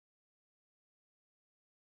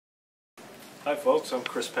Hi folks, I'm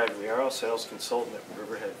Chris Pagliaro, sales consultant at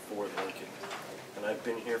Riverhead Ford Lincoln, and I've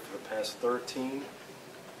been here for the past 13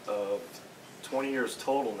 of 20 years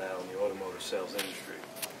total now in the automotive sales industry.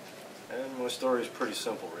 And my story is pretty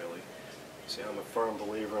simple really. See, I'm a firm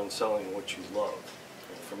believer in selling what you love.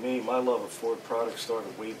 And for me, my love of Ford products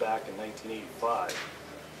started way back in 1985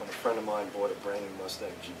 when a friend of mine bought a brand new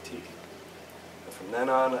Mustang GT. And from then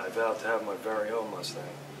on, I vowed to have my very own Mustang,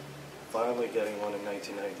 finally getting one in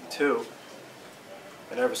 1992.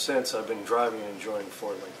 And ever since, I've been driving and enjoying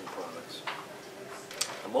Ford Lincoln products.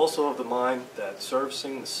 I'm also of the mind that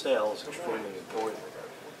servicing the sale is extremely important.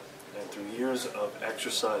 And through years of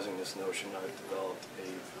exercising this notion, I've developed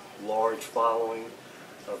a large following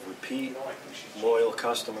of repeat, loyal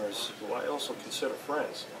customers who I also consider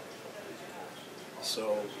friends.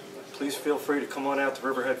 So please feel free to come on out to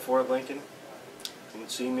Riverhead Ford Lincoln and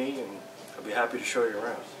see me, and I'll be happy to show you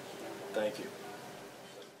around. Thank you.